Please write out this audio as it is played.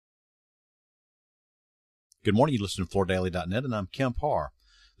Good morning. You listen to floordaily.net, and I'm Kemp Harr.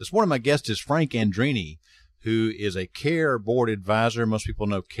 This morning, my guest is Frank Endrenyi, who is a CARE board advisor. Most people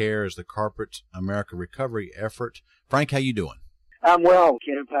know CARE as the Corporate America Recovery Effort. Frank, how you doing? I'm well,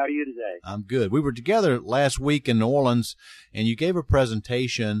 Kemp. How are you today? I'm good. We were together last week in New Orleans, and you gave a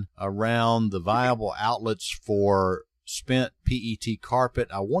presentation around the viable outlets for spent PET carpet.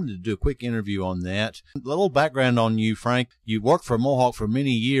 I wanted to do a quick interview on that. A little background on you, Frank. You worked for Mohawk for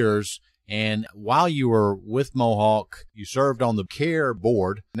many years, and while you were with Mohawk, you served on the CARE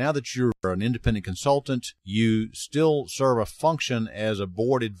board. Now that you're an independent consultant, you still serve a function as a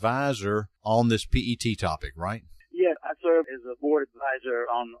board advisor on this PET topic, right? Yes, I serve as a board advisor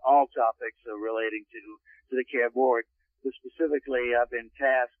on all topics relating to the CARE board. But specifically, I've been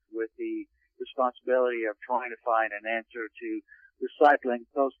tasked with the responsibility of trying to find an answer to recycling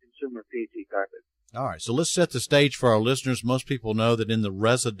post-consumer PET carpet. All right, so let's set the stage for our listeners. Most people know that in the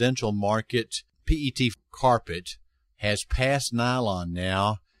residential market, PET carpet has passed nylon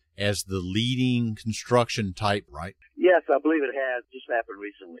now as the leading construction type, right? Yes, I believe it has just happened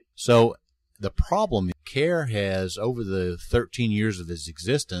recently. So the problem, CARE has, over the 13 years of its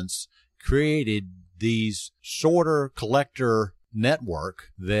existence, created these sorter collector network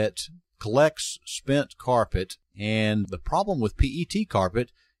that collects spent carpet. And the problem with PET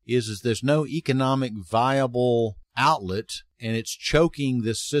carpet is there's no economic viable outlet, and it's choking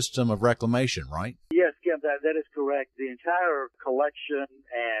this system of reclamation, right? Yes, Kemp, that is correct. The entire collection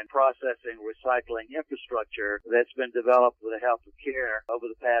and processing recycling infrastructure that's been developed with the help of CARE over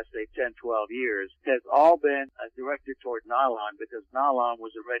the past, say, 10, 12 years has all been directed toward nylon, because nylon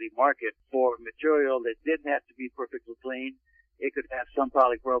was a ready market for material that didn't have to be perfectly clean. It could have some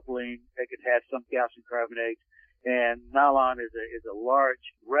polypropylene. It could have some calcium carbonate. And nylon is a large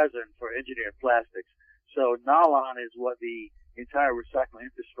resin for engineered plastics. So nylon is what the entire recycling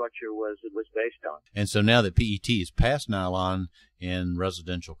infrastructure was based on. And so now that PET is past nylon in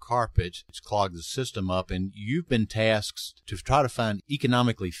residential carpet, it's clogged the system up, and you've been tasked to try to find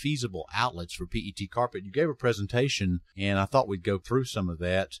economically feasible outlets for PET carpet. You gave a presentation, and I thought we'd go through some of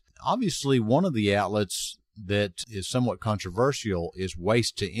that. Obviously, one of the outlets that is somewhat controversial is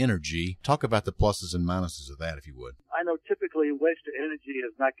waste to energy. Talk about the pluses and minuses of that, if you would. I know typically waste to energy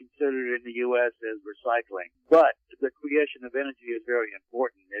is not considered in the U.S. as recycling, but the creation of energy is very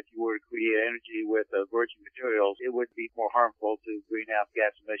important. If you were to create energy with virgin materials, it would be more harmful to greenhouse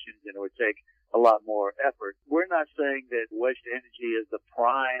gas emissions, and it would take a lot more effort. We're not saying that waste to energy is the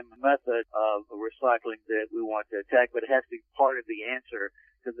prime method of recycling that we want to attack, but it has to be part of the answer,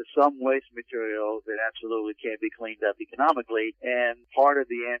 because there's some waste materials that absolutely can't be cleaned up economically, and part of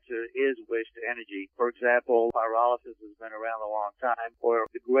the answer is waste to energy. For example, pyrolysis has been around a long time, or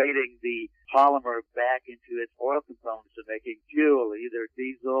degrading the polymer back into its oil components and making fuel, either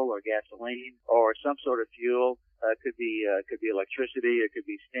diesel or gasoline or some sort of fuel. Could be electricity, it could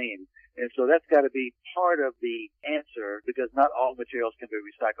be steam. And so that's got to be part of the answer, because not all materials can be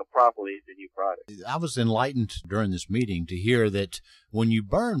recycled properly into new products. I was enlightened during this meeting to hear that when you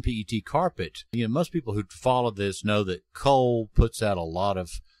burn PET carpet, most people who follow this know that coal puts out a lot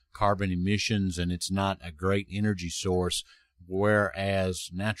of carbon emissions and it's not a great energy source, whereas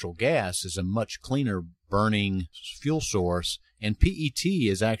natural gas is a much cleaner burning fuel source, and PET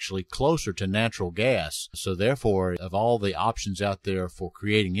is actually closer to natural gas. So therefore, of all the options out there for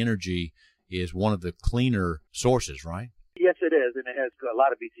creating energy, is one of the cleaner sources, right? Yes, it is, and it has a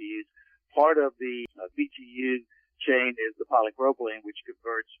lot of BTUs. Part of the BTU chain is the polypropylene, which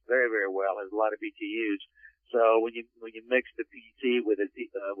converts very, very well, has a lot of BTUs. So when you mix the PET with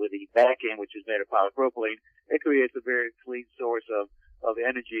the back end, which is made of polypropylene, it creates a very clean source of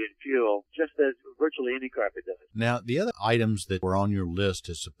energy and fuel, just as virtually any carpet does. Now, the other items that were on your list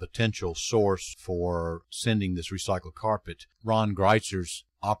as a potential source for sending this recycled carpet, Ron Greitzer's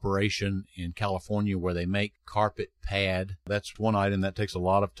operation in California where they make carpet pad. That's one item that takes a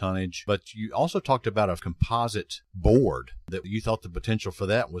lot of tonnage. But you also talked about a composite board that you thought the potential for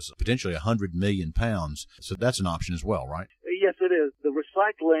that was potentially 100 million pounds. So that's an option as well, right? Yes, it is. The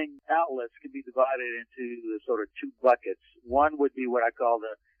recycling outlets can be divided into the sort of two buckets. One would be what I call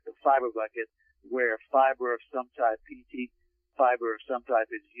the fiber bucket, where fiber of some type, PET fiber of some type,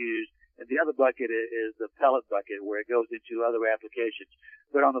 is used. And the other bucket is the pellet bucket, where it goes into other applications.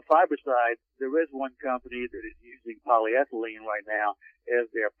 But on the fiber side, there is one company that is using polyethylene right now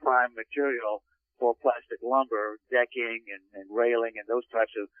as their prime material for plastic lumber, decking and railing and those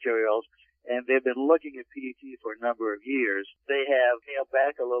types of materials. And they've been looking at PET for a number of years. They have scaled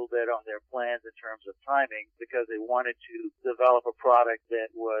back a little bit on their plans in terms of timing because they wanted to develop a product that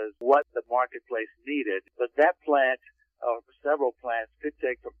was what the marketplace needed. But that plant, or several plants, could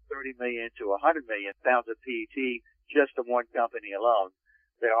take from 30 30 million to 100 million pounds of PET just from one company alone.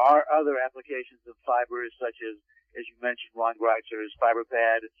 There are other applications of fibers such as you mentioned, Ron Greitzer's fiber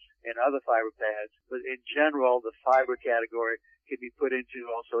pad and other fiber pads. But in general, the fiber category can be put into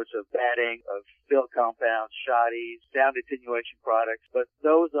all sorts of batting, of fill compounds, shotties, sound attenuation products. But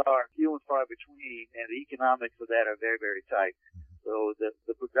those are few and far between, and the economics of that are very, very tight. So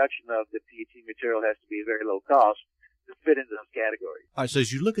the production of the PET material has to be very low cost to fit into those categories. All right, so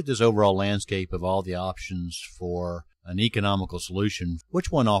as you look at this overall landscape of all the options for an economical solution,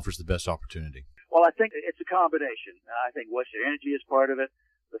 which one offers the best opportunity? Well, I think it's a combination. I think Western Energy is part of it.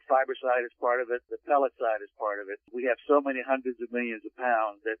 The fiber side is part of it. The pellet side is part of it. We have so many hundreds of millions of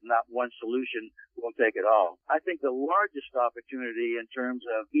pounds that not one solution will take it all. I think the largest opportunity in terms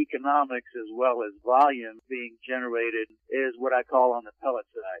of economics as well as volume being generated is what I call on the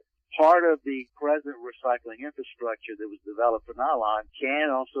pellet side. Part of the present recycling infrastructure that was developed for nylon can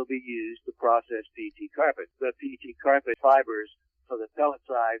also be used to process PET carpet. The PET carpet fibers for the pellet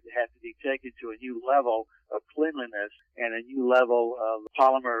side have to be taken to a new level of cleanliness and a new level of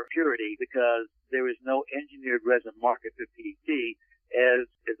polymer purity because there is no engineered resin market for PET as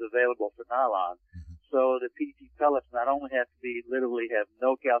is available for nylon. So the PET pellets not only have to be literally have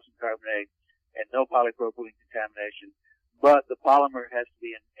no calcium carbonate and no polypropylene contamination, but the polymer has to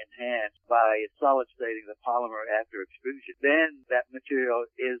be enhanced by solid stating the polymer after extrusion. Then that material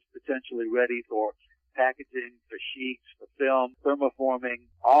is potentially ready for packaging, for sheets, for film, thermoforming,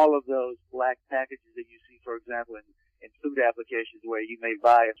 all of those black packages that you see, for example, in food applications where you may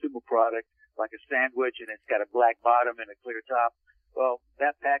buy a consumer product like a sandwich and it's got a black bottom and a clear top. Well,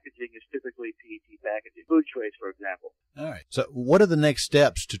 that packaging is typically PET packaging. Food trays, for example. All right. So what are the next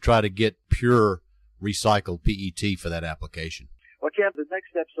steps to try to get pure recycled PET for that application? Well, Kemp, the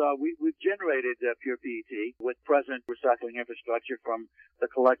next steps are we've generated pure PET with present recycling infrastructure from the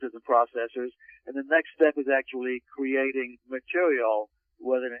collectors and processors. And the next step is actually creating material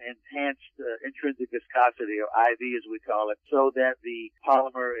with an enhanced intrinsic viscosity, or IV as we call it, so that the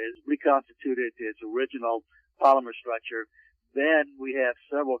polymer is reconstituted to its original polymer structure. Then we have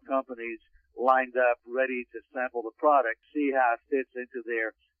several companies lined up ready to sample the product, see how it fits into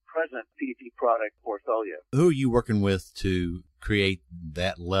their present PET product portfolio. Who are you working with to create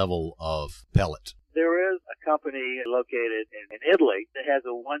that level of pellet? There is a company located in Italy that has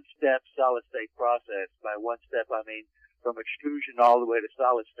a one-step solid-state process. By one step, I mean from extrusion all the way to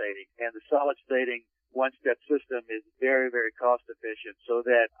solid stating. And the solid stating one-step system is very, very cost-efficient so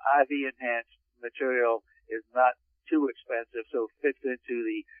that IV-enhanced material is not too expensive, so it fits into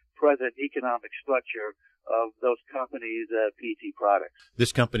the present economic structure of those companies' PET products.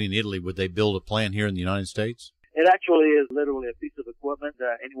 This company in Italy, would they build a plant here in the United States? It actually is literally a piece of equipment.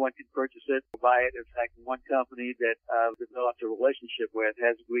 Anyone can purchase it, buy it. In fact, one company that I've developed a relationship with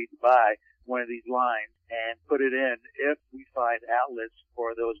has agreed to buy one of these lines and put it in if we find outlets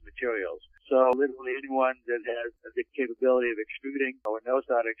for those materials. So literally anyone that has the capability of extruding or knows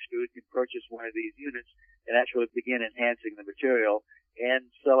how to extrude can purchase one of these units and actually begin enhancing the material and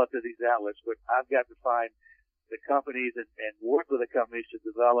sell it to these outlets. But I've got to find the companies and work with the companies to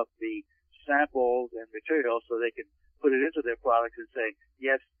develop the samples and materials so they can put it into their products and say,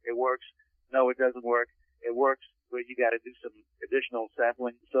 yes, it works. No, it doesn't work. It works, but you got to do some additional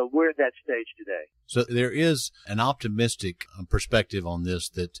sampling. So we're at that stage today. So there is an optimistic perspective on this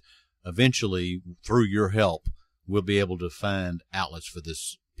that eventually, through your help, we'll be able to find outlets for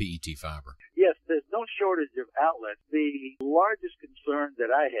this PET fiber. Yes, there's no shortage of outlets. The largest concern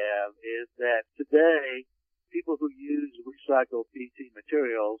that I have is that today, people who use recycled PET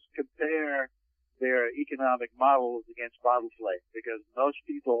materials compare their economic models against bottle flake because most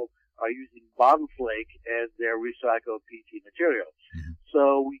people are using bottle flake as their recycled PET material.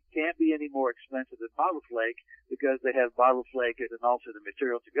 So we can't be any more expensive than bottle flake because they have bottle flake as an alternate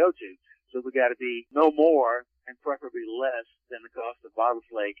material to go to. So we got to be no more and preferably less than the cost of bottle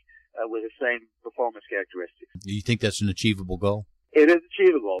flake with the same performance characteristics. Do you think that's an achievable goal? It is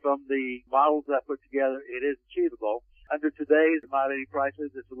achievable. From the models I put together, it is achievable. Under today's commodity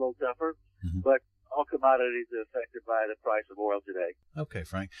prices, it's a little tougher, but all commodities are affected by the price of oil today. Okay,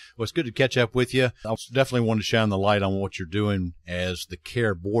 Frank. Well, it's good to catch up with you. I definitely want to shine the light on what you're doing as the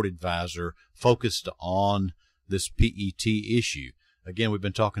CARE Board Advisor focused on this PET issue. Again, we've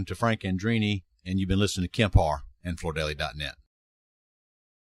been talking to Frank Endrenyi, and you've been listening to Kemp Harr and FloorDaily.net.